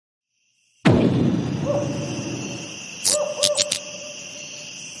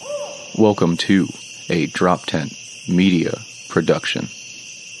Welcome to a Drop Tent Media production.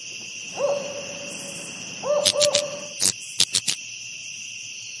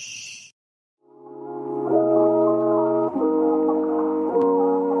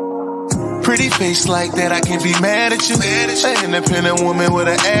 Pretty face like that, I can't be mad at you. An independent woman with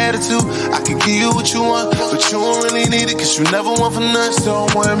an attitude. I can give you what you want, but you don't really need it, cause you never want for nothing. So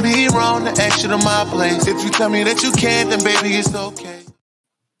it wouldn't be wrong to ask you to my place. If you tell me that you can't, then baby, it's okay.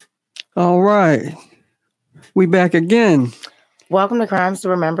 All right. We back again. Welcome to Crimes to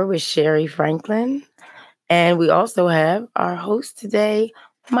Remember with Sherry Franklin. And we also have our host today,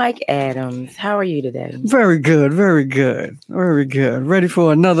 Mike Adams. How are you today? Very good. Very good. Very good. Ready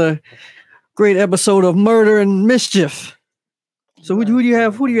for another great episode of Murder and Mischief. So who do you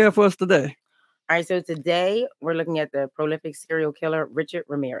have for us today? All right. So today we're looking at the prolific serial killer, Richard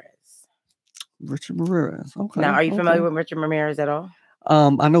Ramirez. Richard Ramirez. Okay. Now, are you familiar with Richard Ramirez at all?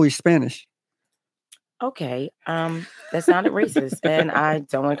 I know he's Spanish. Okay. That sounded racist, and I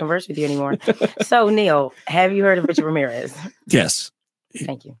don't want to converse with you anymore. So, Neil, have you heard of Richard Ramirez? Yes.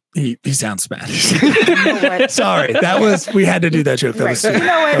 Thank you. He sounds Spanish. You know what? Sorry, we had to do that joke. That Right. was You know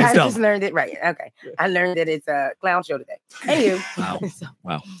what? I dumb. just learned it. Right. Okay. I learned that it's a clown show today. Anywho.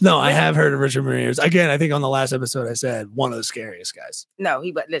 Wow. No, I have heard of Richard Ramirez. Again, I think on the last episode I said one of the scariest guys. No,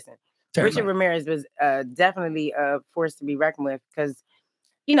 but listen, Terrifying. Richard Ramirez was definitely a force to be reckoned with because,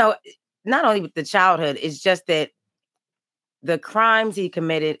 you know, not only with the childhood, it's just that the crimes he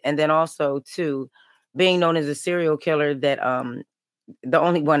committed, and then also too, being known as a serial killer that the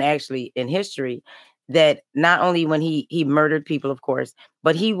only one actually in history that not only when he murdered people, of course,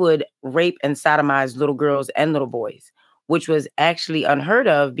 but he would rape and sodomize little girls and little boys, which was actually unheard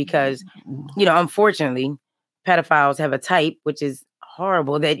of because, you know, unfortunately, pedophiles have a type, which is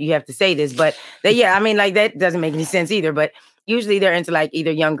horrible that you have to say this, but that doesn't make any sense either. But usually they're into like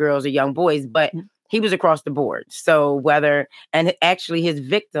either young girls or young boys, but he was across the board. So and actually his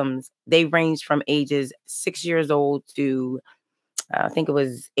victims, they ranged from ages 6 years old to I think it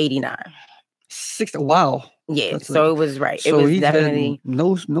was 89. Wow. Yeah. So it was right. So it was he definitely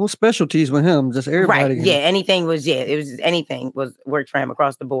had no specialties with him. Just everybody. right. Yeah. Anything worked for him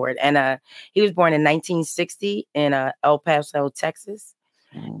across the board. And he was born in 1960 in El Paso, Texas.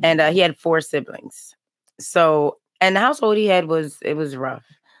 And he had 4 siblings. So, and the household he had was rough.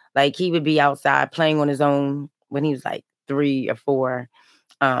 Like he would be outside playing on his own when he was like 3 or 4.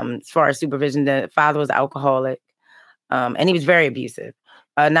 As far as supervision, the father was alcoholic. And he was very abusive.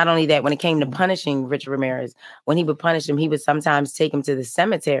 Not only that, when it came to punishing Richard Ramirez, when he would punish him, he would sometimes take him to the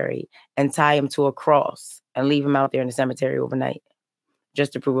cemetery and tie him to a cross and leave him out there in the cemetery overnight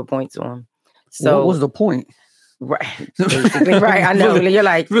just to prove a point to him. So what was the point? Right. Basically, right. I know. You're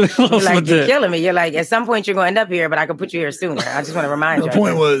like you're killing me. You're like, at some point you're going to end up here, but I could put you here sooner. I just want to remind you. The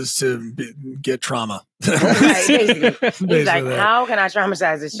point was to get trauma. Right, basically. He's like, that. How can I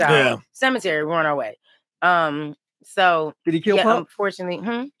traumatize this child? Yeah. Cemetery, we're on our way. So did he kill Pop? Unfortunately,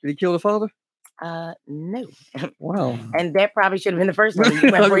 Did he kill the father? No. Wow. And that probably should have been the first one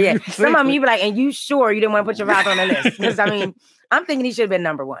you went for. Yeah. Some of them you be like, and you sure you didn't want to put your father on the list? Because I mean, I'm thinking he should have been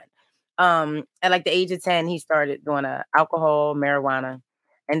number 1. At like the age of 10, he started doing alcohol, marijuana.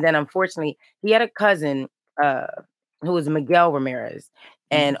 And then unfortunately, he had a cousin who was Miguel Ramirez,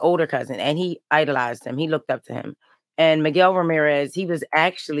 an older cousin, and he idolized him. He looked up to him. And Miguel Ramirez, he was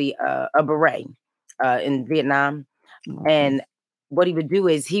actually a beret in Vietnam. And what he would do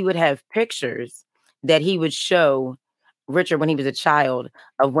is he would have pictures that he would show Richard when he was a child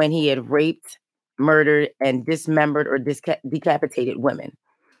of when he had raped, murdered, and dismembered or decapitated women.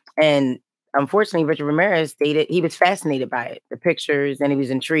 And unfortunately, Richard Ramirez stated he was fascinated by it, the pictures, and he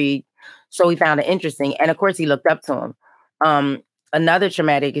was intrigued. So he found it interesting. And of course, he looked up to him. Another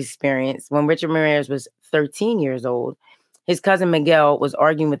traumatic experience, when Richard Ramirez was 13 years old, his cousin Miguel was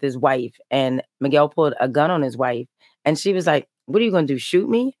arguing with his wife, and Miguel pulled a gun on his wife. And she was like, "What are you going to do? Shoot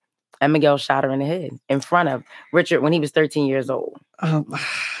me?" And Miguel shot her in the head in front of Richard when he was 13 years old.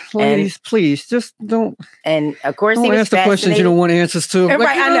 Ladies, please just don't. And of course, don't he was ask the questions you don't want answers to. Right,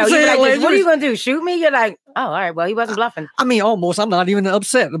 like, I know. You're like, what are you going going to do? Shoot me? You're like, oh, all right. Well, he wasn't bluffing. I mean, almost. I'm not even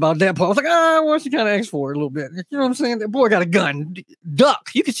upset about that part. I was like, why don't you kind of ask for it a little bit? You know what I'm saying? That boy got a gun. Duck.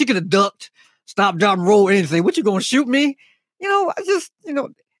 She could have ducked, stop, drop, roll, anything. What, you going to shoot me? You know,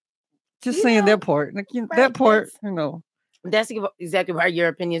 saying that part. Like, right, that part, That's exactly why your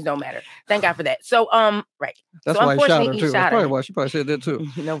opinions don't matter. Thank God for that. So, right. That's so why he shot her, too. That's probably her. why she probably said that, too.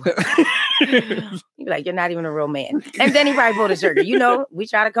 No. He'd be like, you're not even a real man. And then he probably pulled a trigger. You know, we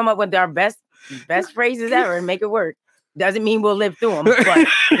try to come up with our best phrases ever and make it work. Doesn't mean we'll live through them,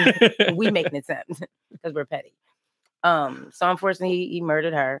 but we making it sense because we're petty. So unfortunately, he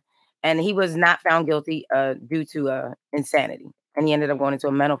murdered her. and he was not found guilty due to insanity. And he ended up going into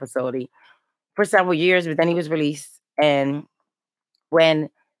a mental facility for several years, but then he was released. And when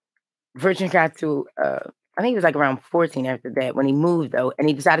Richard got to, I think he was like around 14 after that, when he moved though, and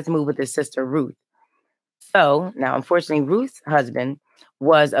he decided to move with his sister Ruth. So now, unfortunately, Ruth's husband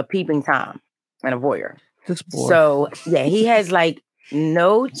was a peeping Tom and a voyeur. This boy. So yeah, he has like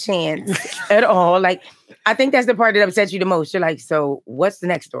no chance at all. Like, I think that's the part that upsets you the most. You're like, so what's the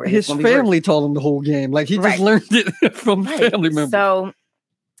next story? His family told him the whole game. Like he just learned it from family members. So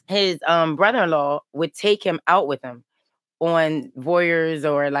his brother-in-law would take him out with him on voyeurs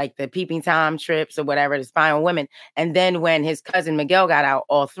or like the peeping Tom trips or whatever to spy on women. And then when his cousin Miguel got out,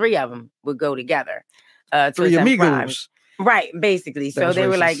 all three of them would go together. Three amigos. Right, basically. So they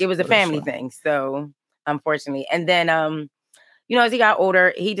were like, it was a family thing. So unfortunately. And then, as he got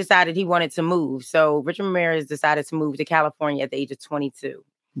older, he decided he wanted to move. So Richard Ramirez decided to move to California at the age of 22.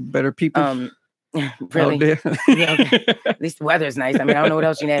 Better people. Really? Yeah, okay. At least the weather's nice. I mean, I don't know what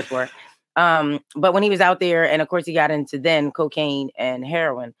else you can ask for. But when he was out there, and of course he got into then cocaine and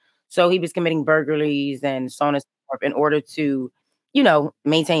heroin. So he was committing burglaries and so on and so forth in order to,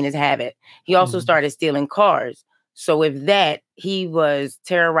 maintain his habit. He also started stealing cars. So with that, he was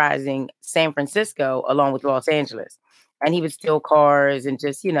terrorizing San Francisco along with Los Angeles. And he would steal cars and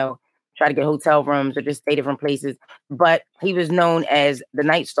just, try to get hotel rooms or just stay different places. But he was known as the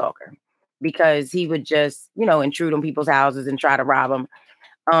Night Stalker because he would just, intrude on people's houses and try to rob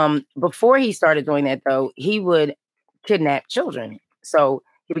them. Before he started doing that, though, he would kidnap children. So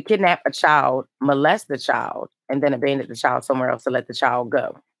he would kidnap a child, molest the child, and then abandon the child somewhere else to let the child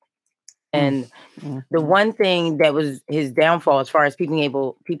go. And the one thing that was his downfall, as far as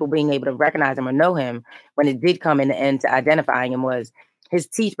people being able to recognize him or know him, when it did come in the end to identifying him, was his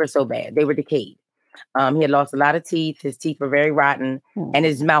teeth were so bad. They were decayed. He had lost a lot of teeth. His teeth were very rotten, and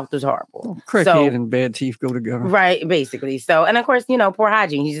his mouth was horrible. Crackhead and bad teeth go together. Right, basically. So, and of course, poor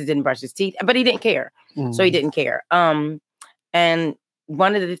hygiene. He just didn't brush his teeth, but he didn't care. So he didn't care. And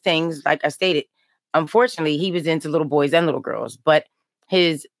one of the things, like I stated, unfortunately, he was into little boys and little girls, but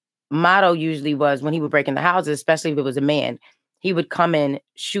his motto usually was when he would break into houses, especially if it was a man, he would come in,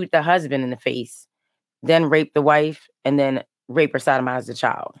 shoot the husband in the face, then rape the wife, and then rape or sodomize the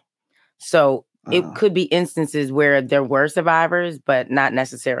child. So it could be instances where there were survivors, but not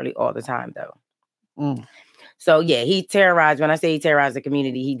necessarily all the time, though. So yeah, he terrorized. When I say he terrorized the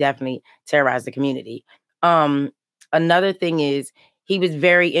community, he definitely terrorized the community. Another thing is he was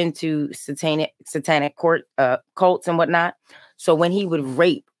very into satanic cults and whatnot. So when he would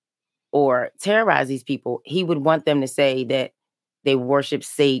rape or terrorize these people, he would want them to say that they worship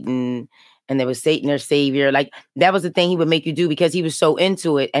Satan and there was Satan their savior. Like that was the thing he would make you do because he was so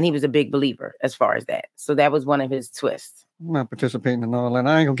into it and he was a big believer as far as that. So that was one of his twists. I'm not participating in all that.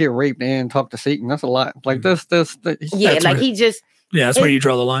 I ain't gonna get raped and talk to Satan. That's a lot. Like this. Yeah, like he just. Yeah, that's where you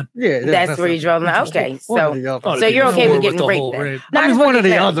draw the line. Yeah, that's where you draw the line. Okay, so you're okay with getting raped. Then. No, I mean one or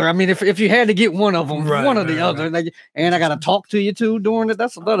the other. I mean, if you had to get one of them, one or the other, like, and I got to talk to you too during it.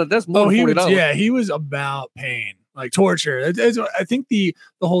 That's more than $40. Yeah, he was about pain, like torture. I think the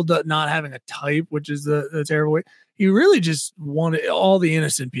whole not having a type, which is the terrible way. He really just wanted all the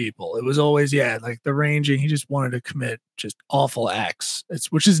innocent people. It was always like the ranging. He just wanted to commit just awful acts.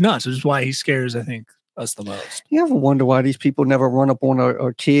 Which is nuts. Which is why he scares, I think, us the most. You ever wonder why these people never run up on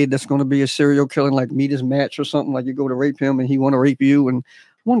a kid that's going to be a serial killer and like meet his match or something? Like you go to rape him and he want to rape you, and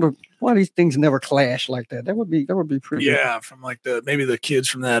wonder why these things never clash like that. That would be pretty. Yeah, from like maybe the kids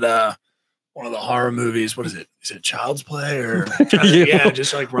from that one of the horror movies. What is it? Is it Child's Play or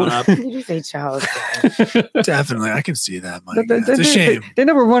just like run up? Did you say Child's Play? Definitely, I can see that. It's a shame. They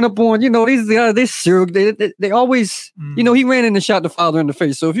never run up on these serial. They always he ran in and shot the father in the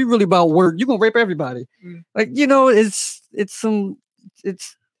face. So if you really about work, you're gonna rape everybody. Like it's some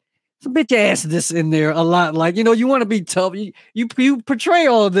bitch assness in there a lot. Like you want to be tough. You portray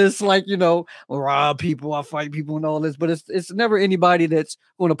all this like rob people, I fight people and all this, but it's never anybody that's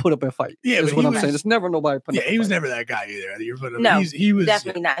going to put up a fight. Yeah, is what I'm saying. It's never nobody. He was never that guy either. No, he was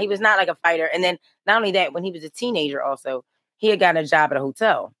definitely not. He was not like a fighter. And then not only that, when he was a teenager, also he had gotten a job at a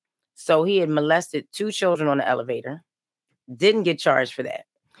hotel, so he had molested 2 children on the elevator. Didn't get charged for that.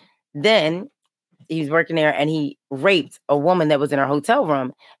 Then he was working there and he raped a woman that was in her hotel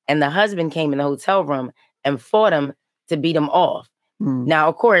room, and the husband came in the hotel room and fought him to beat him off. Now,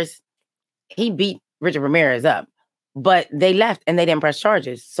 of course, he beat Richard Ramirez up, but they left and they didn't press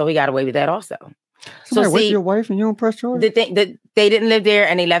charges. So he got away with that also. So with your wife and you don't press charges? The thing that they didn't live there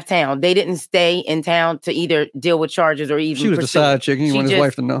and they left town. They didn't stay in town to either deal with charges or even she was the side chick. He didn't want his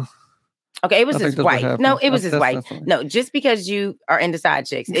wife to know. Okay, it was his wife. No, it was his wife. That's what- No, just because you are into side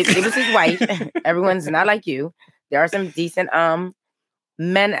chicks, it was his wife. Everyone's not like you. There are some decent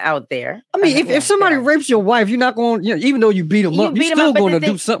men out there. I mean, Yeah, if somebody there are. rapes your wife, you're not going. You know, even though you beat him You up, beat you're him still up, but going the to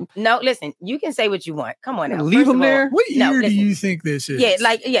do thing- something. No, listen, you can say what you want. Come on now. Leave First him of all, there. What No, year do listen. you think this is? Yeah,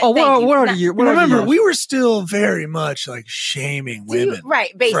 like yeah. Oh, thank you. what are Now, the years? What are the Remember, years? we were still very much like shaming do you- women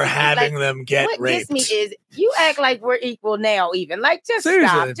right, basically for having like, them get what raped. gets me is you act like we're equal now. Even like just Seriously.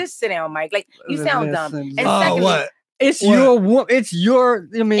 stop, just sit down, Mike. Like you sound dumb. Listen, And Oh, secondly, what? It's What? your woman. It's your.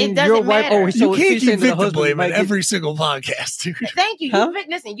 I mean, doesn't your wife. Oh, matter. so You can't she's saying keep to the victim husband, blaming might get- every single podcast, dude. thank you. Huh?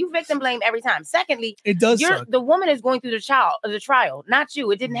 Listen, you victim blame every time. Secondly, It does suck. the woman is going through the trial, not you.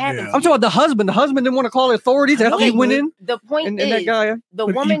 It didn't happen. Yeah. to I'm you. talking about the husband. The husband didn't want to call the authorities after Okay, he went but- in. The point And is, that guy. the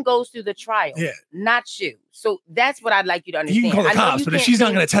But woman you- goes through the trial, Yeah. not you. So that's what I'd like you to You understand. can call the I know cops, you but if can't she's not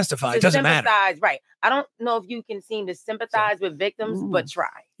seem going to testify, to it doesn't matter. sympathize, right? I don't know if you can seem to sympathize with victims, but try.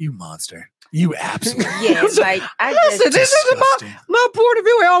 You monster. You absolute. Yeah, like I Listen, just. this is Disgusting. my point of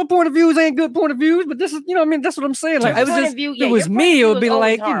view. All the point of views ain't good point of views, but this is, you know, what I mean, that's what I'm saying. Like, Your it was point just, of view, if yeah, it was your point me, of it view would is be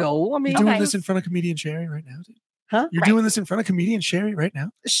always like, you harmful. know, I mean, You're doing Okay. this in front of comedian Sherry right now, dude. huh? You're Right. doing this in front of comedian Sherry right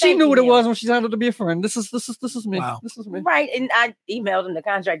now. She Thank knew you, what it Neil. was when she signed up to be a friend. This is me. Wow. This is me. Right, and I emailed him. The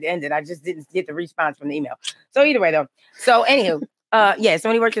contract ended. I just didn't get the response from the email. So either way, though. So anywho, yeah. So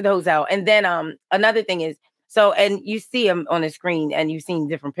when he worked at the hotel, and then another thing is, so and you see him on the screen, and you've seen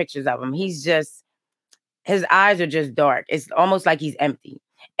different pictures of him. He's just, his eyes are just dark. It's almost like he's empty.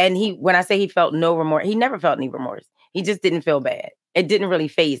 And when I say he felt no remorse, he never felt any remorse. He just didn't feel bad. It didn't really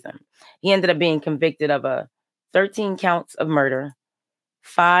faze him. He ended up being convicted of 13 counts of murder,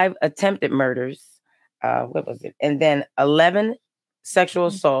 5 attempted murders. What was it? And then 11 sexual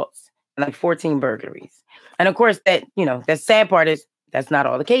assaults and like 14 burglaries. And of course, that, you know, the sad part is that's not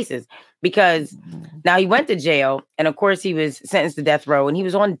all the cases, because now he went to jail, and of course he was sentenced to death row, and he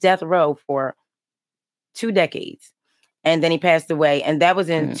was on death row for 2 decades. And then he passed away, and that was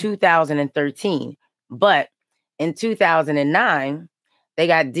in 2013. But in 2009, they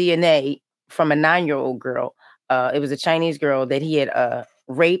got DNA from a 9-year-old girl. It was a Chinese girl that he had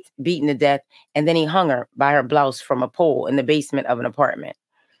raped, beaten to death, and then he hung her by her blouse from a pole in the basement of an apartment.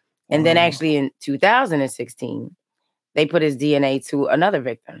 And then actually in 2016, they put his DNA to another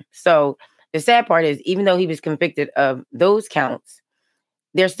victim. So the sad part is, even though he was convicted of those counts,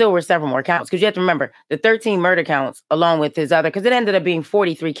 there still were several more counts. Because you have to remember the 13 murder counts, along with his other, because it ended up being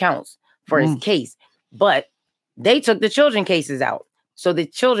 43 counts for his case. But they took the children cases out. So the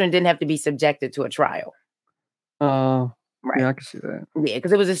children didn't have to be subjected to a trial. Right. Yeah, I can see that. Yeah,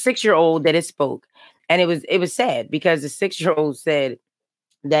 because it was a 6-year-old that it spoke. And it was sad because the 6-year-old said,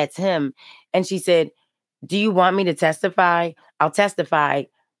 "That's him." And she said, "Do you want me to testify? I'll testify.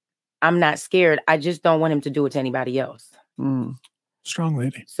 I'm not scared. I just don't want him to do it to anybody else." Strong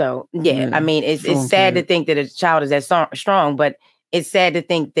lady. So yeah, I mean, it's strong sad to kid. think that a child is that strong, but it's sad to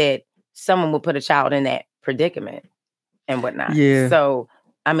think that someone would put a child in that predicament and whatnot. Yeah. So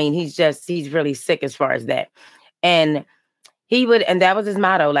I mean, he's really sick as far as that. And and that was his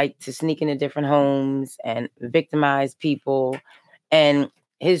motto, like to sneak into different homes and victimize people. And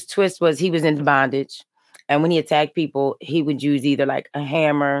his twist was he was in bondage. And when he attacked people, he would use either like a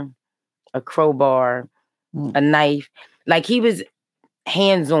hammer, a crowbar, a knife. Like he was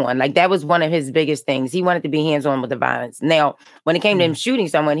hands-on. Like that was one of his biggest things. He wanted to be hands-on with the violence. Now, when it came to him shooting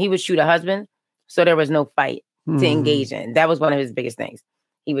someone, he would shoot a husband. So there was no fight to engage in. That was one of his biggest things.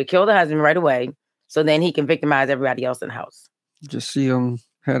 He would kill the husband right away. So then he can victimize everybody else in the house. Just see them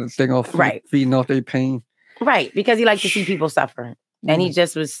had a thing off, Right. feeding off their pain. Right. Because he liked to see people suffer. And he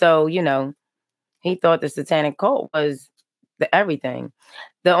just was so, he thought the satanic cult was the everything.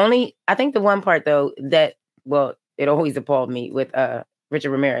 I think the one part though that, well, it always appalled me with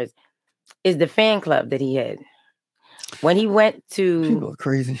Richard Ramirez is the fan club that he had. When he went People to are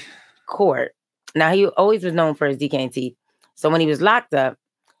crazy. court, now he always was known for his decaying teeth. So when he was locked up,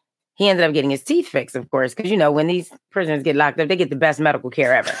 he ended up getting his teeth fixed, of course, because, when these prisoners get locked up, they get the best medical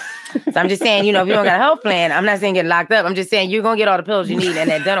care ever. So I'm just saying, if you don't got a health plan, I'm not saying get locked up. I'm just saying you're going to get all the pills you need and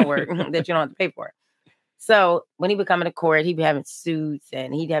that dental work that you don't have to pay for. So when he would come into court, he'd be having suits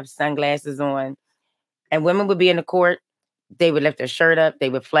and he'd have sunglasses on. And women would be in the court. They would lift their shirt up. They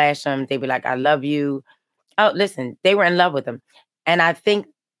would flash them. They'd be like, "I love you." Oh, listen, they were in love with him. And I think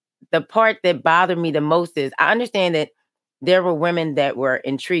the part that bothered me the most is I understand that there were women that were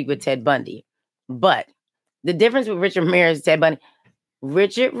intrigued with Ted Bundy. But the difference with Richard Ramirez and Ted Bundy,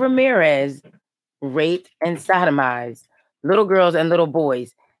 Richard Ramirez raped and sodomized little girls and little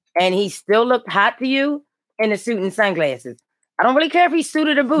boys. And he still looked hot to you in a suit and sunglasses. I don't really care if he's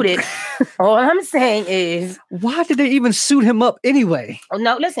suited or booted. All I'm saying is, why did they even suit him up anyway? Oh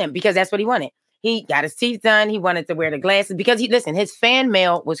no, listen, because that's what he wanted. He got his teeth done. He wanted to wear the glasses because his fan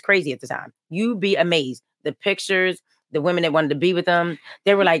mail was crazy at the time. You'd be amazed. The pictures, the women that wanted to be with him,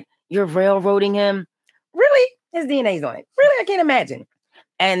 they were like, "You're railroading him." Really? His DNA's on it. Really? I can't imagine.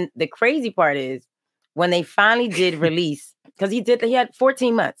 And the crazy part is when they finally did release, because he had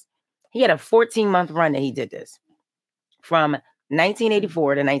 14 months. He had a 14-month run that he did this from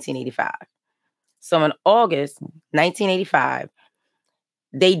 1984 to 1985. So in August 1985,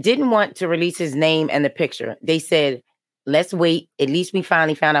 they didn't want to release his name and the picture. They said, let's wait. At least we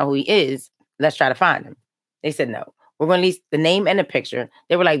finally found out who he is. Let's try to find him. They said, no, we're going to release the name and the picture.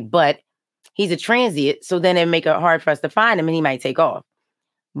 They were like, but he's a transient. So then it'd make it hard for us to find him and he might take off,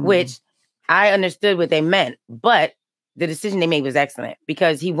 which I understood what they meant. But the decision they made was excellent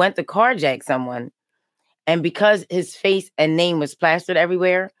because he went to carjack someone. And because his face and name was plastered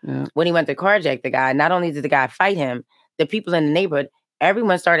everywhere, when he went to carjack the guy, not only did the guy fight him, the people in the neighborhood,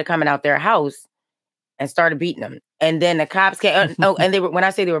 everyone started coming out their house and started beating him. And then the cops came. And they were, when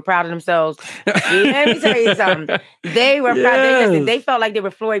I say they were proud of themselves, let me tell you something. They were proud. They felt like they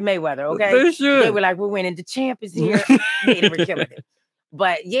were Floyd Mayweather. Okay, they were like, "We're winning. The champ is here." They were killing it.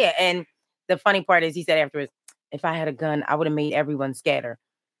 But yeah, and the funny part is, he said afterwards, "If I had a gun, I would have made everyone scatter."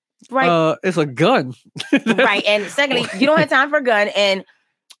 Right? It's a gun, right? And secondly, you don't have time for a gun. And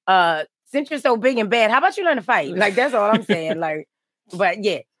since you're so big and bad, how about you learn to fight? Like, that's all I'm saying. Like. But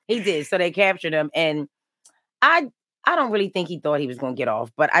yeah, he did. So they captured him. And I don't really think he thought he was going to get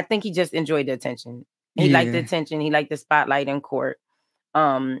off, but I think he just enjoyed the attention. He liked the attention. He liked the spotlight in court.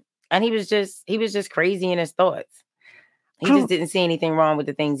 And he was just crazy in his thoughts. He just didn't see anything wrong with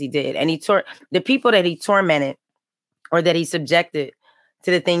the things he did. And the people that he tormented or that he subjected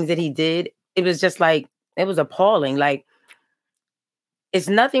to the things that he did, it was just like, it was appalling. Like, it's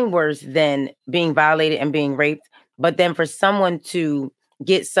nothing worse than being violated and being raped. But then for someone to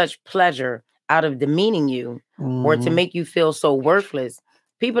get such pleasure out of demeaning you or to make you feel so worthless,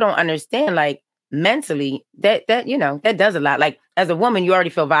 people don't understand, like, mentally, that does a lot. Like, as a woman, you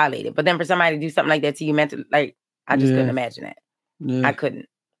already feel violated. But then for somebody to do something like that to you mentally, like, I just couldn't imagine that. Yeah. I couldn't.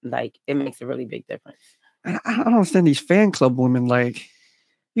 Like, it makes a really big difference. I don't understand these fan club women. Like,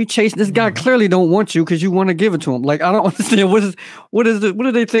 you chase this guy clearly don't want you because you want to give it to him. Like, I don't understand what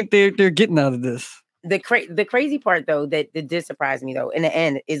do they think they're getting out of this? The crazy part, though, that did surprise me, though, in the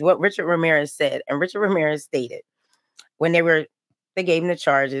end, is what Richard Ramirez said. And Richard Ramirez stated when they gave him the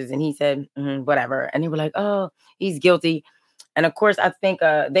charges and he said, whatever. And they were like, oh, he's guilty. And of course, I think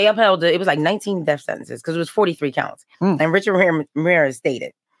they upheld it. It was like 19 death sentences because it was 43 counts. And Richard Ramirez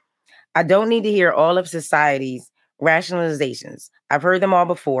stated, I don't need to hear all of society's rationalizations. I've heard them all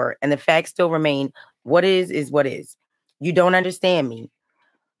before. And the facts still remain. What is what is. You don't understand me.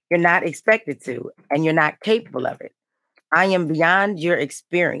 You're not expected to, and you're not capable of it. I am beyond your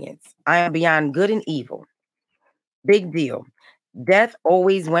experience. I am beyond good and evil. Big deal. Death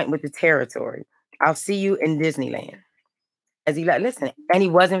always went with the territory. I'll see you in Disneyland. As he like, listen, and he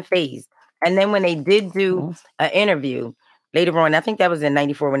wasn't fazed. And then when they did do an interview later on, I think that was in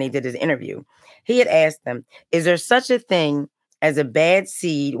 94 when they did his interview, he had asked them, is there such a thing as a bad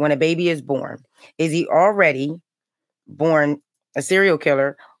seed when a baby is born? Is he already born a serial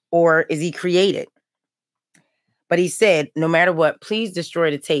killer? Or is he created? But he said, no matter what, please destroy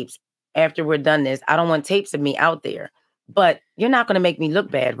the tapes after we're done this. I don't want tapes of me out there. But you're not going to make me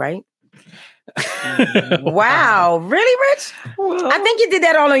look bad, right? Wow. Really, Rich? Well, I think you did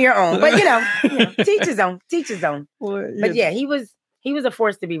that all on your own. But, teach his own. Well, yeah. But yeah, he was a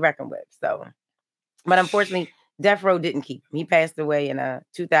force to be reckoned with. So, but unfortunately, Death Row didn't keep him. He passed away in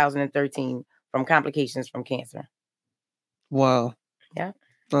 2013 from complications from cancer. Wow. Yeah.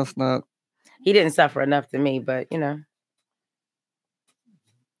 That's not. He didn't suffer enough to me, but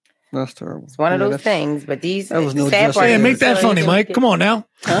that's terrible. It's one of those things. But these that was no sad parts. Yeah, make that funny, Mike. Come on now.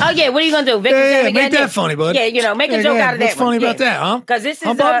 Huh? Oh yeah, what are you gonna do? Make that funny, bud. Yeah, make a joke out of that. What's funny about that, huh? Because this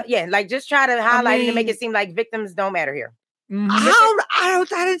is like just try to highlight it and make it seem like victims don't matter here. I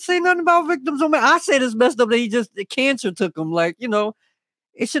didn't say nothing about victims don't matter. I said it's messed up that the cancer took him. Like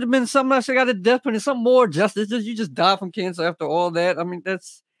it should have been something else. I got a death penalty, something more justice. You just die from cancer after all that. I mean, that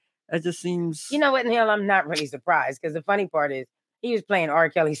just seems. You know what, Neil? I'm not really surprised because the funny part is he was playing R.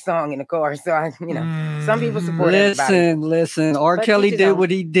 Kelly's song in the car. So some people support everybody. Listen. R. Kelly did what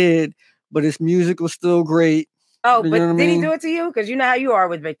he did, but his music was still great. Oh, but did he do it to you? Because you know how you are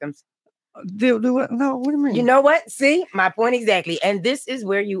with victims. Do what? No, what do you mean? You know what? See, my point exactly. And this is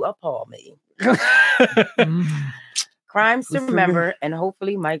where you appall me. Crimes to remember, and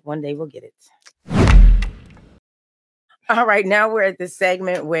hopefully Mike one day will get it. All right, now we're at the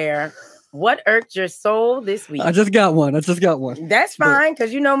segment where what irked your soul this week? I just got one. That's fine,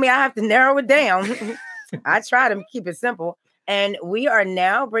 because you know me, I have to narrow it down. I try to keep it simple. And we are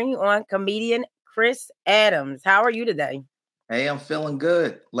now bringing on comedian Chris Adams. How are you today? Hey, I'm feeling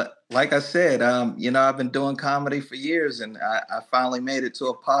good. Like I said, I've been doing comedy for years, and I finally made it to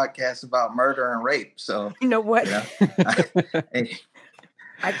a podcast about murder and rape. So you know what? Hey.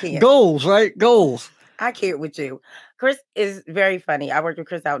 I can't. Goals, right? Goals. I can't with you. Chris is very funny. I worked with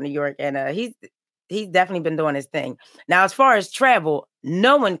Chris out in New York, and he's definitely been doing his thing. Now, as far as travel,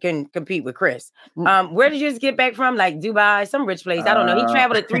 no one can compete with Chris. Where did you just get back from? Like Dubai, some rich place? I don't know. He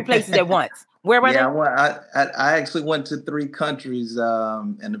traveled to 3 places at once. Where were they? I actually went to 3 countries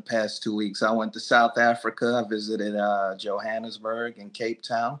in the past 2 weeks. I went to South Africa. I visited Johannesburg and Cape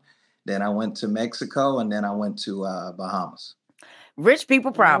Town. Then I went to Mexico, and then I went to Bahamas. Rich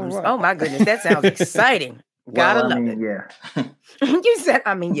people problems. Right. Oh my goodness, that sounds exciting. Gotta love it. Yeah. You said,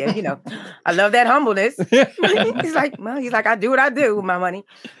 yeah, I love that humbleness. He's like, I do what I do with my money.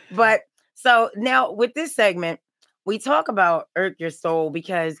 But so now with this segment, we talk about irk your soul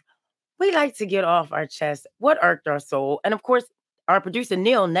because we like to get off our chest what irked our soul. And of course, our producer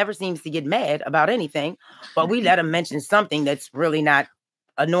Neil never seems to get mad about anything, but we let him mention something that's really not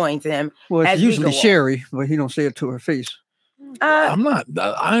annoying to him. Well, it's usually Sherry, but he don't say it to her face. I am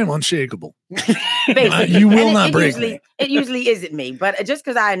unshakable. You will not break me. It usually isn't me, but just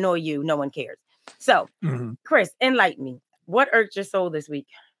because I annoy you, no one cares. So, Chris, enlighten me. What irked your soul this week?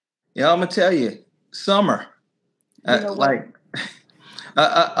 Yeah, I'm gonna tell you, summer. I'm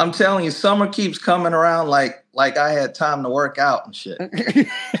telling you, summer keeps coming around like I had time to work out and shit.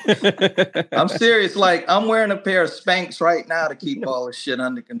 I'm serious. Like, I'm wearing a pair of Spanx right now to keep all this shit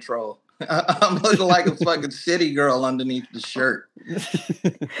under control. I'm looking like a fucking city girl underneath the shirt.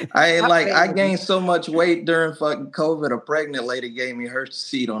 I gained so much weight during fucking COVID. A pregnant lady gave me her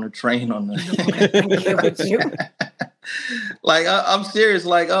seat on a train on the. I'm serious.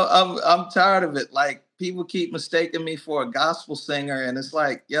 I'm tired of it. Like, people keep mistaking me for a gospel singer, and it's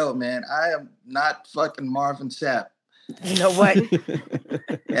like, yo, man, I am not fucking Marvin Sapp. You know what?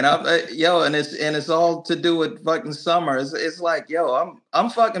 And and it's all to do with fucking summer. It's like, yo, I'm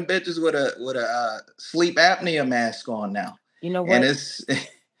fucking bitches with a sleep apnea mask on now. You know what? And it's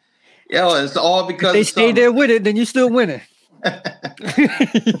all because if they stay there with it, then you still winning. Oh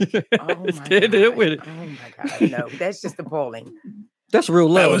my God, no, that's just appalling. That's real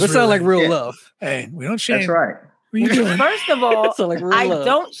love. It sounds like real love. Hey, we don't shame. That's right. What are you doing? First of all, I love.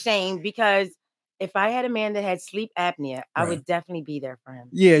 Don't shame, because if I had a man that had sleep apnea, I would definitely be there for him.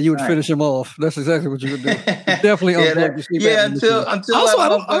 Yeah, you would finish him off. That's exactly what you would do. Definitely unplug your sleep apnea. Until that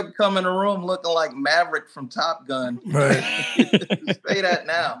motherfucker come in the room looking like Maverick from Top Gun. Right. Say that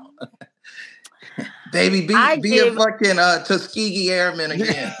now. Baby, be a fucking Tuskegee Airman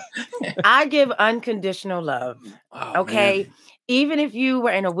again. I give unconditional love. Oh, okay? Man. Even if you were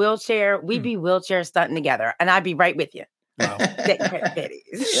in a wheelchair, we'd be wheelchair stunting together, and I'd be right with you. Wow. That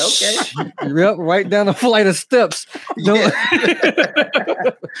is. Okay. Yep, right down the flight of steps.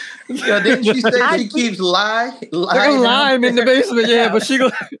 Didn't she say she keeps lying in the basement? Yeah, but she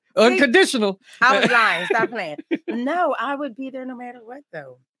goes unconditional. I was lying. Stop playing. No, I would be there no matter what,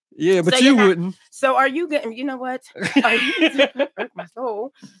 though. Yeah, but you wouldn't. So are you getting? You know what? My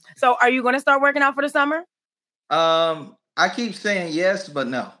soul. So are you going to start working out for the summer? I keep saying yes, but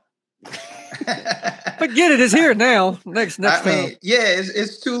no. Forget it. It's here now. Next time.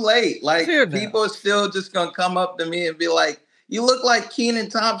 It's too late. Like, people are still just gonna come up to me and be like, "You look like Kenan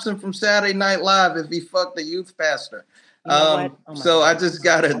Thompson from Saturday Night Live if he fucked the youth pastor." I just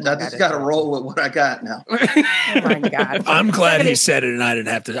gotta roll with what I got now. Oh my God! I'm glad he said it, and I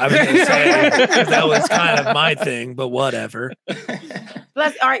didn't have to. I was gonna say that was kind of my thing, but whatever.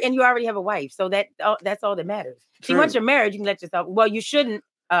 Plus, all right, and you already have a wife, so that's all that matters. See, once you're married, you can let yourself. Well, you shouldn't.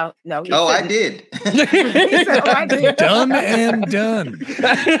 No. I did. I did. Done and done.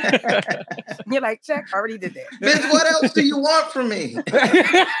 You're like, check, already did that. Bitch, what else do you want from me?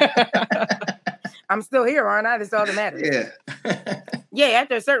 I'm still here, aren't I? That's all that matters. Yeah. Yeah,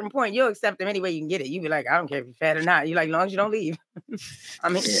 after a certain point, you'll accept them any way you can get it. You be like, I don't care if you're fat or not. You like, as long as you don't leave. I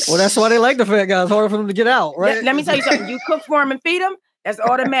mean, well, that's why they like the fat guys. It's harder for them to get out, right? Let me tell you something. You cook for them and feed them. That's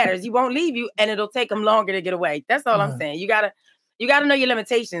all that matters. You won't leave you, and it'll take them longer to get away. That's all I'm saying. You gotta know your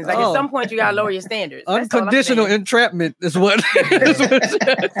limitations. Like, at some point, you gotta lower your standards. That's unconditional entrapment is what.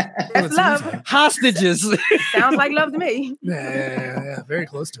 That's love. Hostages. Sounds like love to me. Yeah. Very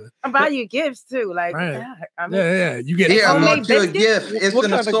close to it. I buy you gifts too. Like, right. I mean, You get here. I bought you a gift. It's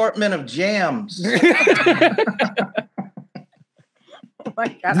an assortment of jams. Oh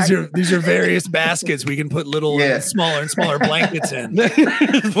my God. These are various baskets we can put little and smaller blankets in.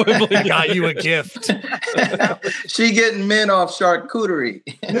 I got you a gift. She getting men off charcuterie.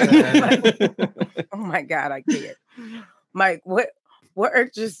 Oh my God, I can't. Mike, what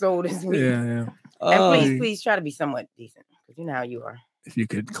irked your soul this week? Yeah. And please try to be somewhat decent, because you know how you are. If you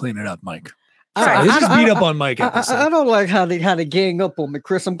could clean it up, Mike. I This is beat up on Mike. I don't like how they gang up on me,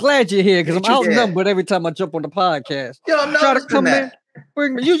 Chris. I'm glad you're here because I'm outnumbered every time I jump on the podcast. Yo, I'm Try to come in,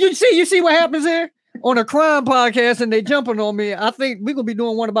 bring me. You see what happens here on a crime podcast, and they jumping on me. I think we're gonna be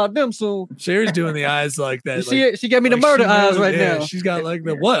doing one about them soon. Sherry's doing the eyes like that. You see it? She got me the murder eyes right now. She's got like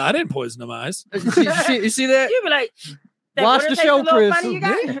the what? I didn't poison them eyes. You see that? You be like, watch the show, Chris.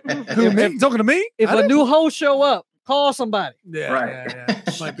 Who, me? Talking to me? If a new host show up, call somebody. Yeah.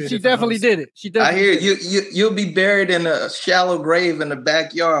 She definitely did it. She definitely. I hear you'll be buried in a shallow grave in the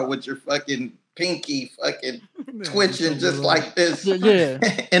backyard with your fucking pinky fucking twitching just like this. Yeah.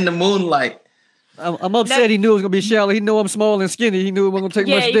 In the moonlight. I'm upset. He knew it was gonna be shallow. He knew I'm small and skinny. He knew it wasn't gonna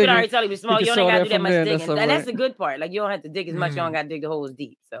take much digging. Yeah, you can already tell he was small. You only got to do that much digging, and that's the good part. Like you don't have to dig as much. You don't got to dig the holes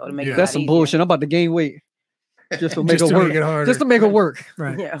deep. So to make it that's some bullshit. I'm about to gain weight just to make it work. Just to make it work.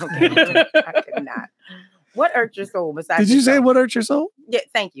 Right. Yeah. Okay. I could not. What irked your soul besides? Did you say what irked your soul? Yeah,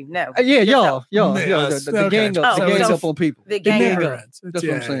 thank you. No. Y'all. The gang up on people. The gang up. That's what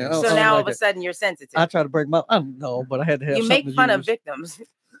I'm saying. So now all of a sudden you're sensitive. I try to break my. I don't know, but I had to have. You make fun of victims.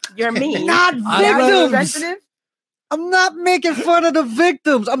 You're mean. Not victims. I'm not making fun of the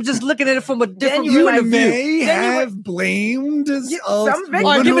victims. I'm just looking at it from a different you point of view. May have blamed some victims.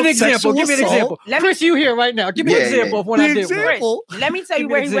 Right, give me an example. Give me an example. Chris, you here right now. Give me an example of what I did. Let me tell you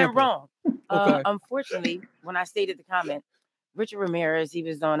where he went wrong. Unfortunately, when I stated the comment, Richard Ramirez, he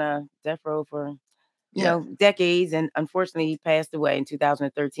was on a death row for decades, and unfortunately he passed away in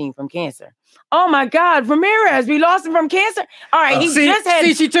 2013 from cancer. Oh my God, Ramirez, we lost him from cancer. All right, he just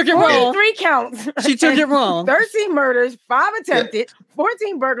had she took it wrong. 3 counts. She took it wrong. 13 murders, 5 attempted,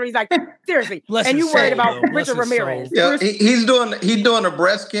 14 burglaries. Like seriously, and you worried about Richard Ramirez? Yeah, he's doing a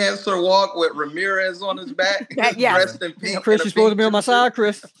breast cancer walk with Ramirez on his back. Dressed in pink. Chris, you're supposed to be on my side,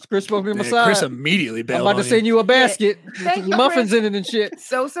 Chris. Chris supposed to be on my side. Chris immediately bailed. I'm about to send you a basket. Thank you, muffins Chris. in it and shit.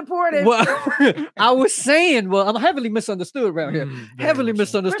 So supportive. Well, I was saying, I'm heavily misunderstood around here. Heavily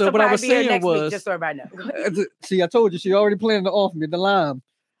misunderstood. What I was saying was, just so everybody knows. See, I told you, she already planning to offer me the lime.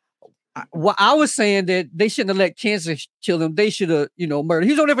 What I was saying that they shouldn't have let cancer kill him. They should have, murdered.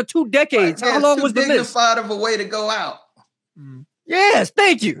 He was on there for 2 decades. How long was the list? Dignified of a way to go out. Yes,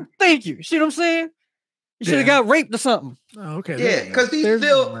 thank you. See what I'm saying? You should have got raped or something. Oh, okay. Yeah, because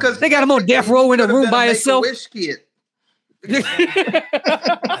they got him on death row in a room by himself.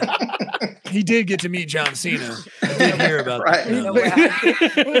 He did get to meet John Cena. I did hear about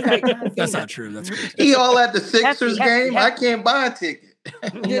that. That's not true. That's crazy. He all at the Sixers game. I can't buy a ticket.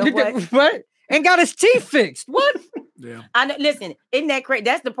 Right? And got his teeth fixed. What? Yeah. I know, listen, isn't that crazy?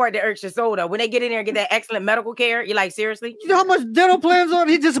 That's the part that irks your soul, though. When they get in there and get that excellent medical care, you're like, seriously? You know how much dental plans on?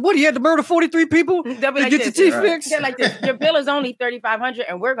 He had to murder 43 people to like get your teeth fixed? They're like this. Your bill is only $3,500,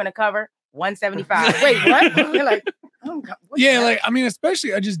 and we're going to cover $175. Wait, what? You're like, oh God,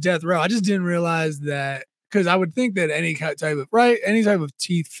 especially death row. I just didn't realize that, because I would think that any type of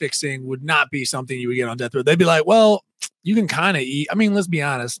teeth fixing would not be something you would get on death row. They'd be like, well, you can kind of eat. I mean, let's be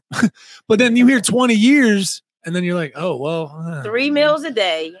honest. But then you hear 20 years, and then you're like, oh well, 3 meals a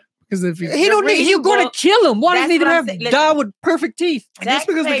day. Because if he don't need, you're going to kill him. Why does he need to die with perfect teeth? I guess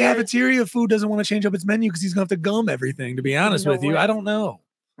because the cafeteria food doesn't want to change up its menu because he's going to have to gum everything. To be honest with you, I don't know.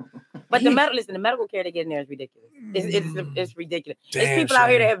 But the medical care they get in there is ridiculous. It's ridiculous. Damn, There's people out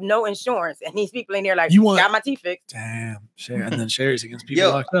here that have no insurance, and these people in there like, got my teeth fixed. Damn, Sherry. And then Sherry's against people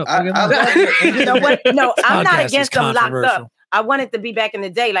locked up. You know what? No, I'm not against them locked up. I want it to be back in the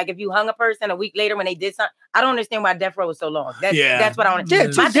day. Like if you hung a person a week later when they did something, I don't understand why death row was so long. That's what I want to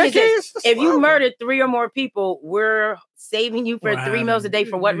do. My thing is, if you murdered 3 or more people, we're saving you for 3 meals a day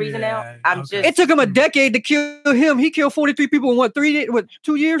for what reason now? It took him a decade to kill him. He killed 43 people in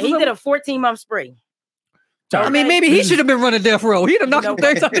 2 years? He did a 14-month spree. I mean, maybe he should have been running death row. He'd have knocked some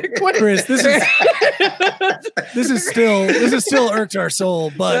things out there quick. Chris, this is still irked our soul,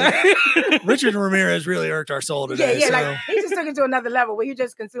 but Richard Ramirez really irked our soul today. Yeah, like he just took it to another level where you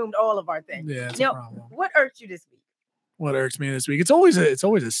just consumed all of our things. Yeah, it's a problem. What irked you this week? What irks me this week? It's always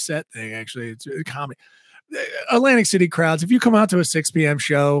a set thing. Actually, it's a comedy. Atlantic City crowds. If you come out to a 6 p.m.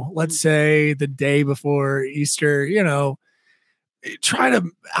 show, let's say the day before Easter, try to,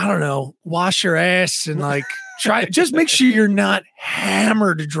 I don't know, wash your ass and like just make sure you're not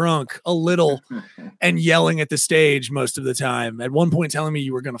hammered drunk a little and yelling at the stage most of the time. At one point telling me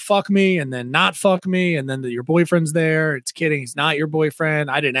you were going to fuck me and then not fuck me. And then your boyfriend's there. It's kidding. He's not your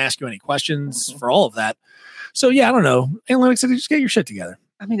boyfriend. I didn't ask you any questions for all of that. So yeah, I don't know. Atlantic City, just get your shit together.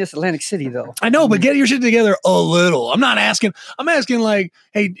 I mean, it's Atlantic City, though. I know, but get your shit together a little. I'm asking like,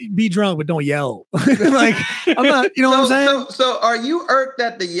 hey, be drunk, but don't yell. Like, I'm not, you know what I'm saying? So are you irked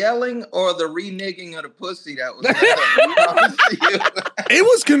at the yelling or the reneging of the pussy that was It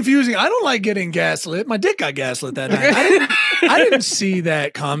was confusing. I don't like getting gaslit. My dick got gaslit that night. I didn't see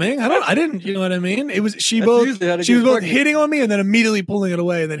that coming. I didn't, you know what I mean? It was, she was both hitting on me and then immediately pulling it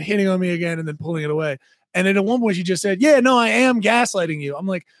away and then hitting on me again and then pulling it away. And then at one point she just said, yeah, no, I am gaslighting you. I'm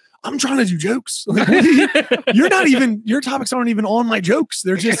like, I'm trying to do jokes. Like, you're not even, your topics aren't even on my jokes.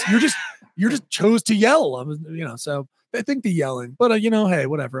 They're just, you just chose to yell. So I think the yelling, but hey,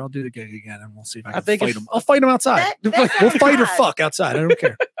 whatever. I'll do the gig again and we'll see if I can fight them. I'll fight them outside. We'll fight or fuck outside. I don't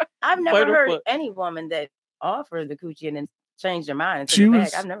care. I've never heard any woman that offered the coochie and then changed her mind.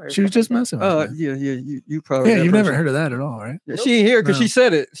 I've never heard. She was just messing with me. Yeah. You probably. Yeah, you've never heard of that at all, right? Yeah, she ain't here because she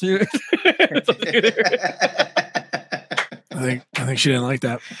said it. I think she didn't like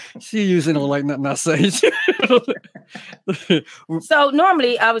that. She usually don't like nothing I say. So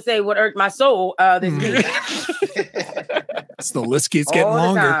normally I would say what irked my soul this week. The list keeps getting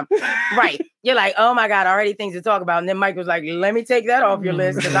longer. Right. You're like, oh my God, already things to talk about. And then Mike was like, let me take that off your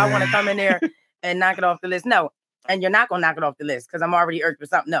list because I want to come in there and knock it off the list. No. And you're not going to knock it off the list because I'm already irked with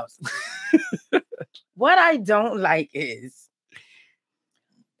something else. What I don't like is,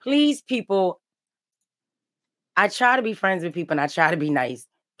 please, people, I try to be friends with people and I try to be nice.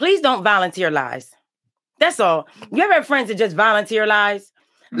 Please don't volunteer lies. That's all. You ever have friends that just volunteer lies?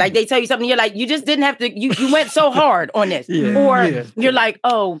 Like they tell you something, you're like, you just didn't have to, you went so hard on this. You're like,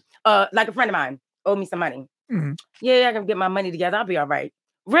 like a friend of mine owed me some money. Mm-hmm. Yeah, I can get my money together. I'll be all right.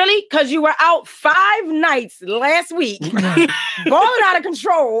 Really? Because you were out 5 nights last week, balling out of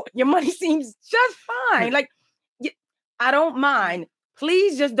control. Your money seems just fine. Like, I don't mind.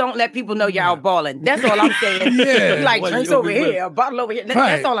 Please just don't let people know you're out balling. That's all I'm saying. Like, drinks over here, a bottle over here.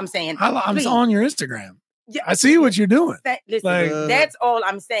 That's all I'm saying. I'm on your Instagram. Yeah. I see what you're doing. Listen, that's all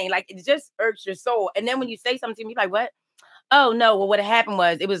I'm saying. Like, it just irks your soul. And then when you say something to me, like, what? Oh, no. Well, what happened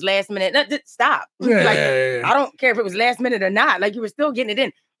was it was last minute. No, stop. I don't care if it was last minute or not. Like, you were still getting it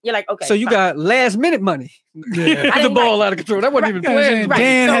in. You're like, okay. So you got last minute money. Yeah. The ball out of control. That wasn't even planned. Right.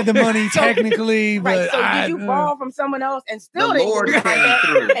 Dan had the money technically, but so did you borrow from someone else and still didn't get it like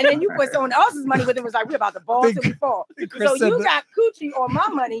that? And then you put someone else's money with it. Was like, we're about to ball till we fall. So you got coochie on my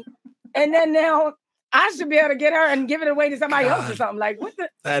money, and then now I should be able to get her and give it away to somebody else or something. Like, what the?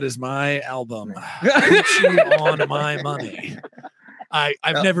 That is my album. Coochie on my money.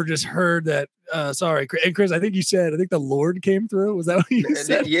 I've never just heard that. Sorry, and Chris, I think the Lord came through. Was that what you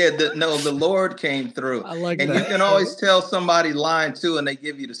said? Yeah, the Lord came through. I like and that. You can always tell somebody lying too, and they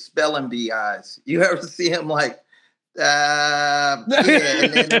give you the spelling bee eyes. You ever see him like, and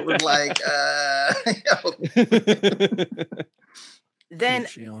then it was like, Then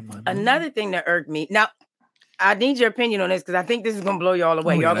another thing that irked me. Now, I need your opinion on this because I think this is gonna blow y'all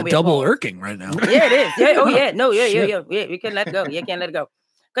away. Y'all gonna be double irking right now. Yeah, it is. Yeah. Oh yeah. No. Yeah. You can't let it go. You can't let it go.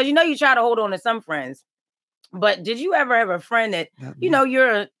 Because you try to hold on to some friends, but did you ever have a friend that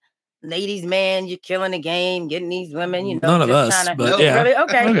you're a ladies' man, you're killing the game, getting these women, none of us, but yeah, really?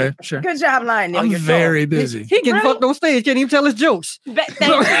 Okay, sure. Good job, lying. I'm very busy. He getting fucked on stage, can't even tell his jokes. Thank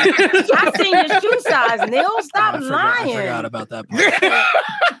you. I've seen your shoe size, Neil. Stop lying. I forgot about that part.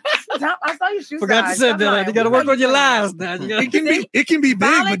 I saw your shoe forgot size. to say that. You got to work on your lies now. It can be big,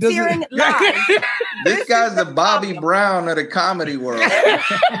 but doesn't. This guy's the Bobby Brown of the comedy world.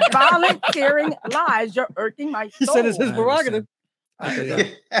 Volunteering lies. You're irking my soul. He said it's his prerogative.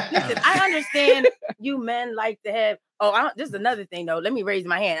 Listen, I understand you men like to have. This is another thing though. Let me raise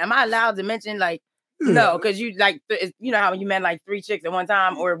my hand. Am I allowed to mention no? Because you how you men like 3 chicks at one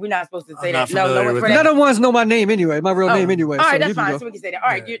time, or we're not supposed to say that. No, none of the ones know my name anyway. My real name anyway. All right, that's fine. So we can say that. All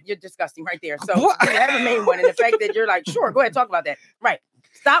right, you're disgusting right there. So you have a main one, and the fact that you're like, sure, go ahead, talk about that. Right.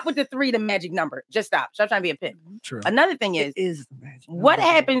 Stop with the 3, the magic number. Just stop. Stop trying to be a pimp. True. Another thing is what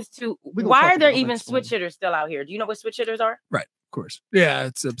happens to why are there even switch hitters still out here? Do you know what switch hitters are? Right. Of course. Yeah,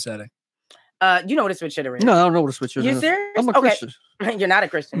 it's upsetting. You know what a switch hitter is? No, I don't know what a switch hitter is. You serious? I'm a Christian. You're not a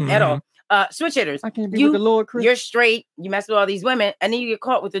Christian at all. Switch hitters. I can't be with the Lord Christian. You're straight. You mess with all these women, and then you get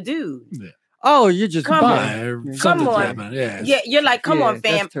caught with a dude. Yeah. Oh, you're just come on. Yeah. You're like, come on,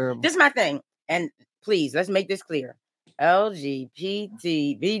 fam. Terrible. This is my thing. And please, let's make this clear.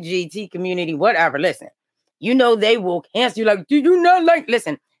 LGBT, BGT community, whatever. Listen, you know they will cancel you. Like, do you not like?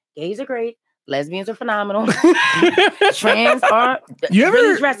 Listen, gays are great. Lesbians are phenomenal. Trans are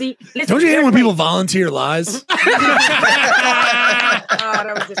really dressy. Listen, don't you hate when people volunteer lies? Oh,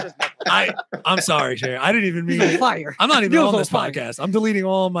 that was disrespectful. I'm sorry, Sherry. I didn't even mean fire. I'm not even You're on so this fire. podcast. I'm deleting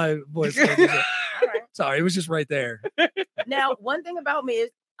all my voice. All right. Sorry, it was just right there. Now, one thing about me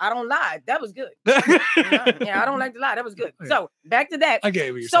is I don't lie. That was good. Yeah, I don't like to lie. That was good. So back to that. I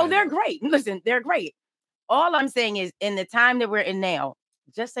get what you're saying. So they're great. Listen, they're great. All I'm saying is, in the time that we're in now,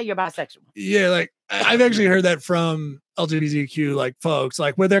 just say you're bisexual. Yeah, like I've actually heard that from LGBTQ like folks,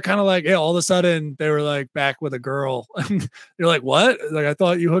 like where they're kind of like, yeah, all of a sudden they were like back with a girl. You're like, what? Like I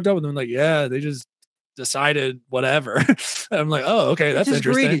thought you hooked up with them. Like, yeah, they just decided whatever. And I'm like, oh, okay, that's just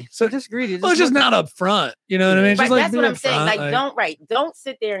interesting. greedy. So just greedy. Well, it's just not up front. You know what I mean? Right, Just like that's be what I'm up saying. front, Like, don't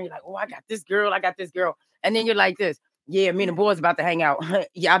sit there and you're like, oh, I got this girl, and then you're like this. Yeah, me and the boys about to hang out.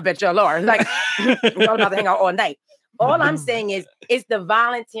 Yeah, I bet y'all are. Like, y'all about to hang out all night. All I'm saying is, it's the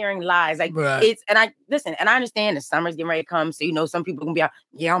volunteering lies. Like, it's, and I listen, and I understand the summer's getting ready to come. So, you know, some people can be out,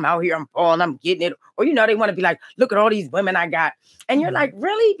 yeah, I'm out here, I'm balling, I'm getting it. Or, you know, they want to be like, look at all these women I got. And you're like,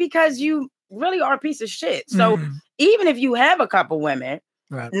 really? Because you really are a piece of shit. So even if you have a couple women,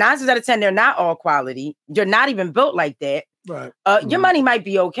 9 times out of 10, they're not all quality. You're not even built like that. Right. Your money might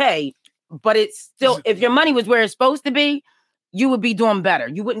be okay, but it's still, if your money was where it's supposed to be, you would be doing better.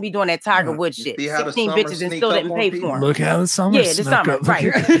 You wouldn't be doing that Tiger Woods shit. 16 bitches and still didn't pay for them. Look how the summer. Yeah, the summer.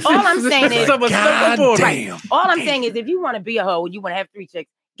 Right. All I'm saying is, all I'm saying is, if you want to be a hoe, you want to have 3 chicks,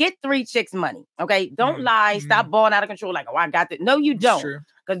 get 3 chicks money. Okay. Don't lie. Stop balling out of control. Like, oh, I got that. No, you don't.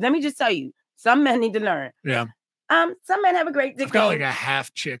 Because let me just tell you, some men need to learn. Yeah. Some men have a great dick I've got game. like a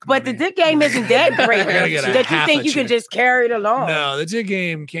half chick. But the dick game isn't that great that you think you can just carry it along. No, the dick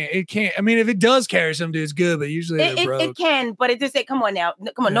game can't. I mean, if it does carry some dudes, good, but usually they're broke. It can, but it just said, come on now.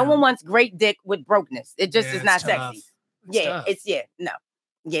 Come on. No one wants great dick with brokenness. It just is not sexy. It's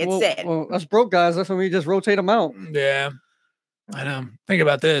sad. Well, us broke guys, that's when we just rotate them out. Yeah. I know. Think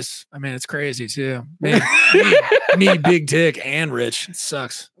about this. I mean, it's crazy too. Man, me big dick and rich. It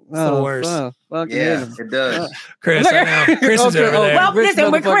sucks. It's the worst. Yeah, it does. Chris, I know. Chris is over there. Well, listen,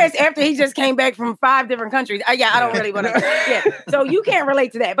 with Chris, after he just came back from 5 different countries, I don't really want to. Yeah, so you can't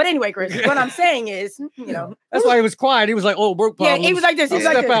relate to that. But anyway, Chris, what I'm saying is, you know, that's why he was quiet. He was like, "Oh, work problems." Yeah, he was like this. He's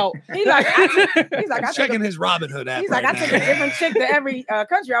like, step out. He's like, I checking his Robin Hood app. He's like, I took a different chick to every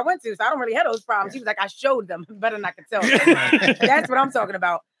country I went to, so I don't really have those problems. He was like, I showed them better than I could tell them. That's what I'm talking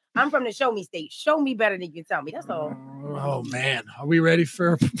about. I'm from the show me state. Show me better than you can tell me. That's all. Oh man, are we ready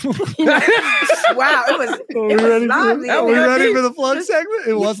for? Wow, it was lively. Are we ready for the plug segment?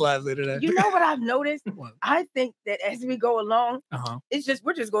 It was lively today. You know what I've noticed? I think that as we go along,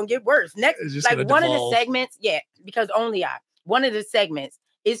 we're just gonna get worse. Next, like one of the segments, because only one of the segments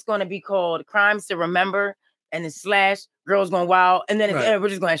is gonna be called "Crimes to Remember," and the / Girls Going Wild, and then we're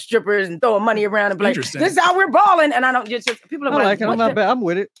just going to have strippers and throwing money around and be like, this is how we're balling. And I don't just people are like, I'm not bad. I'm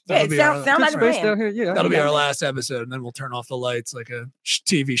with it. Yeah, it sounds like a plan. That'll be our last episode, and then we'll turn off the lights like a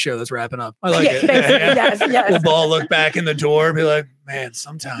TV show that's wrapping up. I like it. Yes. We'll all look back in the door and be like, man,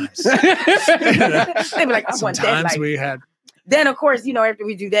 sometimes. They'll be like, I want that life. We had. Then, of course, you know, after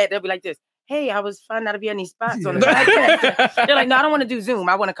we do that, they'll be like this. Hey, I was finding out if you had any spots on the podcast. They're like, no, I don't want to do Zoom.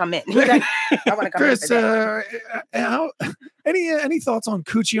 I want to come in. Like, I want to come Chris, in. any thoughts on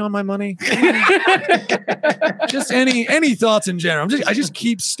coochie on my money? Just any thoughts in general? I just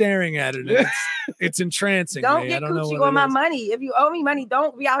keep staring at it. It's entrancing. Don't get coochie on my money. If you owe me money,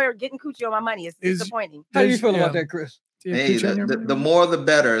 don't be out here getting coochie on my money. It's disappointing. How do you feel about that, Chris? Hey, the more the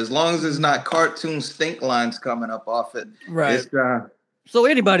better. As long as there's not cartoon stink lines coming up off it. Right. So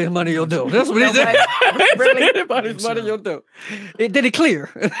anybody's money you'll do. That's what he said. Really? Anybody's money you'll do. Did it clear?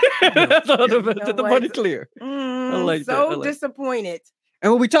 The money clear. I like so disappointed.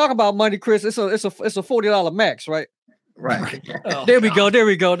 And when we talk about money, Chris, it's a $40 max, right? Right. There we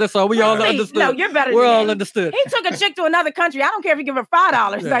go. That's all. We all understood. No, you're better. We're all understood. He took a chick to another country. I don't care if you give her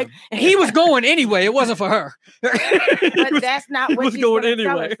 $5. Like he was going anyway. It wasn't for her. But that's not what she's going to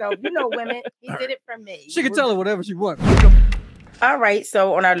tell herself. You know, women. He did it for me. She can tell her whatever she wants. All right.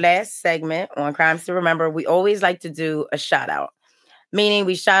 So on our last segment on Crimes to Remember, we always like to do a shout out, meaning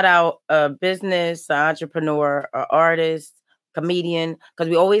we shout out a business, an entrepreneur, an artist, comedian, because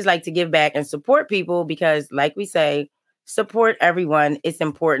we always like to give back and support people because, like we say, support everyone. It's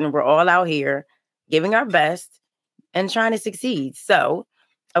important. We're all out here giving our best and trying to succeed. So,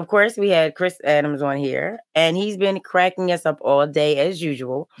 of course, we had Chris Adams on here, and he's been cracking us up all day as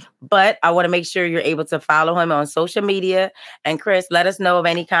usual. But I want to make sure you're able to follow him on social media. And Chris, let us know of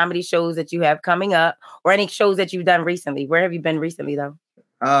any comedy shows that you have coming up or any shows that you've done recently. Where have you been recently, though?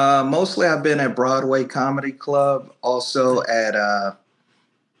 Mostly I've been at Broadway Comedy Club, also at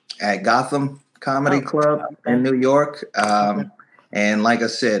Gotham Comedy Club in New York. And like I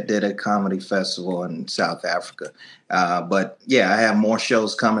said, did a comedy festival in South Africa. But yeah, I have more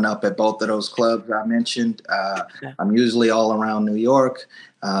shows coming up at both of those clubs I mentioned. I'm usually all around New York.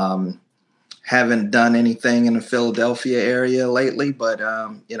 Haven't done anything in the Philadelphia area lately, but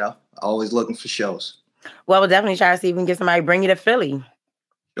always looking for shows. Well, we'll definitely try to see if we can get somebody to bring you to Philly.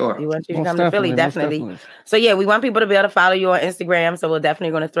 Sure. We want you to come to Philly, definitely. So yeah, we want people to be able to follow you on Instagram. So we're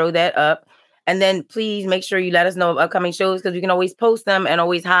definitely going to throw that up. And then please make sure you let us know of upcoming shows because we can always post them and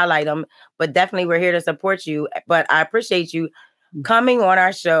always highlight them. But definitely we're here to support you. But I appreciate you coming on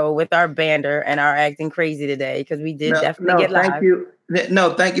our show with our banter and our acting crazy today because we did definitely get live. Thank you.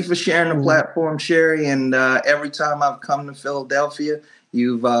 No, thank you for sharing the platform, Sherry. And every time I've come to Philadelphia,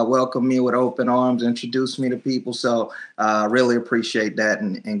 you've welcomed me with open arms, introduced me to people. So I really appreciate that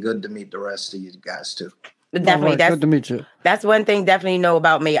and good to meet the rest of you guys too. But definitely, that's good to meet you. That's one thing definitely know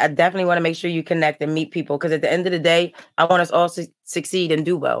about me. I definitely want to make sure you connect and meet people because at the end of the day, I want us all to succeed and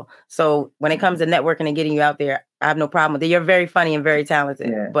do well. So when it comes to networking and getting you out there, I have no problem with it. You're very funny and very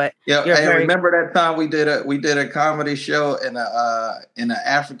talented. Yeah. But I remember that time we did a comedy show in an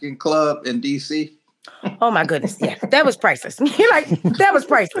African club in DC. Oh my goodness. Yeah, that was priceless. You're like, that was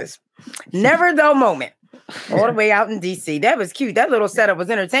priceless. Never a dull moment. All the way out in DC. That was cute. That little setup was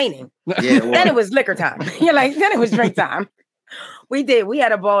entertaining. Yeah, then it was liquor time. You're like, then it was drink time. We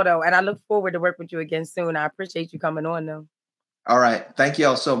had a ball though, and I look forward to work with you again soon. I appreciate you coming on though. All right. Thank you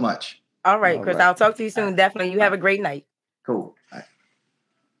all so much. All right, Chris. I'll talk to you soon. Definitely. You have a great night. Cool. Bye.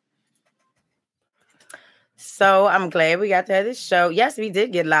 So I'm glad we got to have this show. Yes, we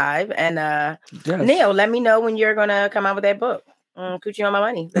did get live. And Neil, let me know when you're gonna come out with that book. Coochie on My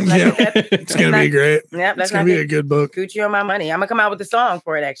Money. It's gonna be great. Yeah, it's gonna be a good book. Coochie on My Money. I'm gonna come out with the song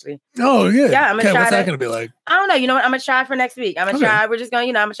for it actually. Oh yeah. Yeah, I'm gonna try. What's that gonna be like? I don't know. You know what? I'm gonna try for next week. I'm gonna try. We're just gonna,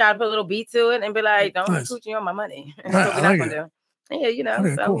 I'm gonna try to put a little beat to it and be like, "Don't coochie on my money." That's what we're not gonna do. Yeah,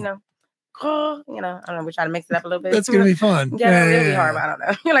 Okay, so cool. I don't know. We're trying to mix it up a little bit. That's gonna be fun. Yeah, it'll be hard. But I don't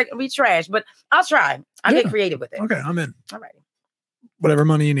know. You're like, it'll be trash, but I'll try. I'll get creative with it. Okay, I'm in. All right. Whatever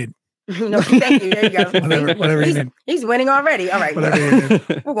money you need. No, thank you. There you go. whatever you need. He's winning already. All right. Whatever you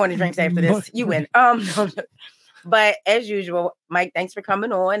need. We're going to drinks after this. You win. But as usual, Mike, thanks for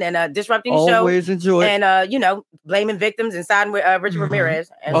coming on and disrupting the show. Always enjoy. And blaming victims and siding with Richard Ramirez.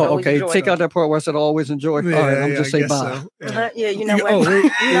 And okay. Take out that part where I said always enjoy. Yeah, all right, I'm just saying bye. So. Yeah. You know what?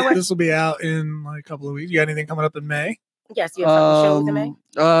 You know what? This will be out in like a couple of weeks. You got anything coming up in May? Yes, you have shows in May.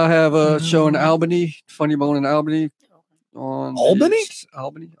 I have a show in Albany, Funny Bone in Albany. On Albany?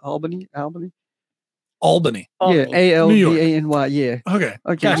 Albany. Yeah, ALBANY. Yeah. Okay.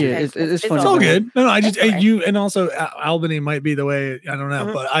 Gotcha. Yeah, it's funny. It's all good. No, I just you and also Albany might be the way. I don't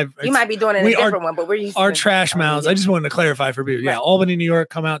know, but you might be doing it in a different one, but we're used our trash mouths. I just wanted to clarify for people. Yeah, Albany, New York.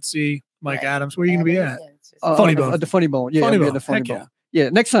 Come out, see Mike Adams. Where are you going to be at? Funny Bone. The Funny Bone. Yeah, the Funny Bone. Yeah,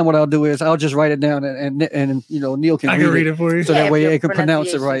 next time what I'll do is I'll just write it down and Neil can read it for you, so that way they can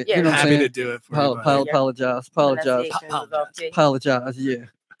pronounce it right. Yeah. You know what I'm Happy saying? to do it for you. Apologize. Yeah.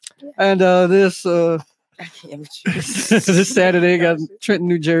 And this Saturday I got Trenton,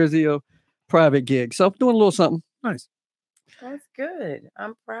 New Jersey, a private gig. So I'm doing a little something. Nice. That's good.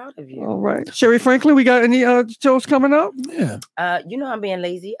 I'm proud of you. All right. Sherry Franklin, we got any shows coming up? Yeah. I'm being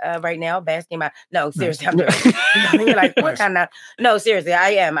lazy right now, basking my no, seriously, I'm doing you're like, what kind of no, seriously, I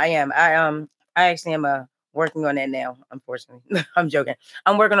am. I actually am working on that now, unfortunately. I'm joking.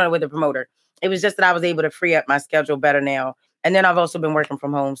 I'm working on it with a promoter. It was just that I was able to free up my schedule better now. And then I've also been working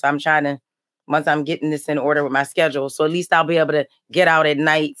from home. So I'm trying to once I'm getting this in order with my schedule. So at least I'll be able to get out at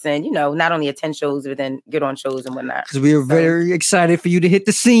nights and, not only attend shows, but then get on shows and whatnot. Because we are very excited for you to hit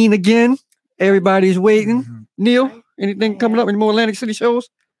the scene again. Everybody's waiting. Mm-hmm. Neil, anything coming up? Any more Atlantic City shows?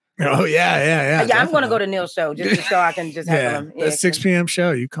 Oh, yeah. Yeah, I'm going to go to Neil's show just so I can just have him. Yeah, 6 p.m.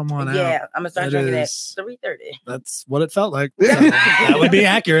 show. You come on out. Yeah, I'm going to start drinking at 3:30. That's what it felt like. So that would be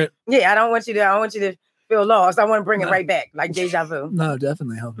accurate. Yeah, I don't want you to feel lost. I want to bring it right back, like deja vu. No,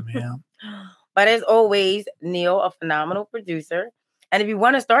 definitely helping me out. But as always, Neil, a phenomenal producer. And if you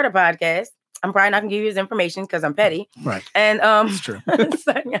want to start a podcast, I'm probably not going to give you his information because I'm petty. Right. And it's true.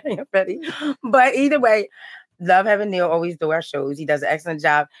 So, yeah, I'm petty. But either way, love having Neil always do our shows. He does an excellent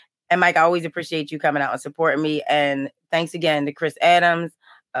job. And Mike, I always appreciate you coming out and supporting me. And thanks again to Chris Adams.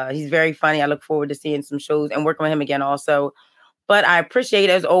 He's very funny. I look forward to seeing some shows and working with him again also. But I appreciate,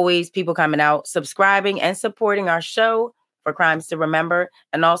 as always, people coming out, subscribing and supporting our show for Crimes to Remember.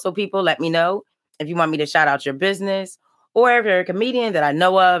 And also, people, let me know if you want me to shout out your business or if you're a comedian that I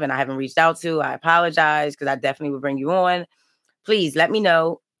know of and I haven't reached out to. I apologize because I definitely will bring you on. please let me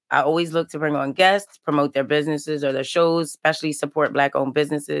know. I always look to bring on guests, promote their businesses or their shows, especially support Black-owned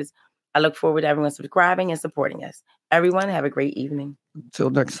businesses. I look forward to everyone subscribing and supporting us. Everyone, have a great evening. Until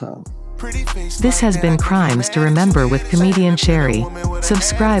next time. This has been Crimes to Remember with comedian Sherry.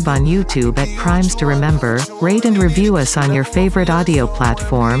 Subscribe on YouTube at Crimes to Remember, rate and review us on your favorite audio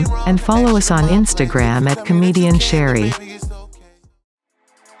platform, and follow us on Instagram at comedian Sherry.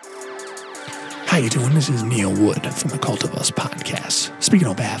 How you doing? This is Neil Wood from the Cult of Us podcast, speaking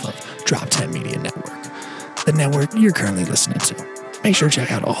on behalf of Drop 10 Media Network, the network you're currently listening to. Make sure to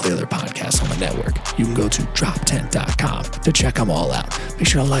check out all the other podcasts on the network. You can go to drop10.com to check them all out. Make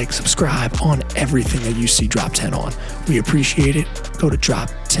sure to like, subscribe on everything that you see Drop 10 on. We appreciate it. Go to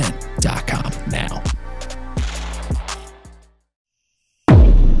drop10.com now.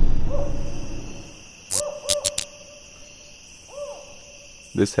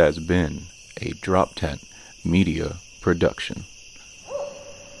 This has been a Drop 10 Media Production.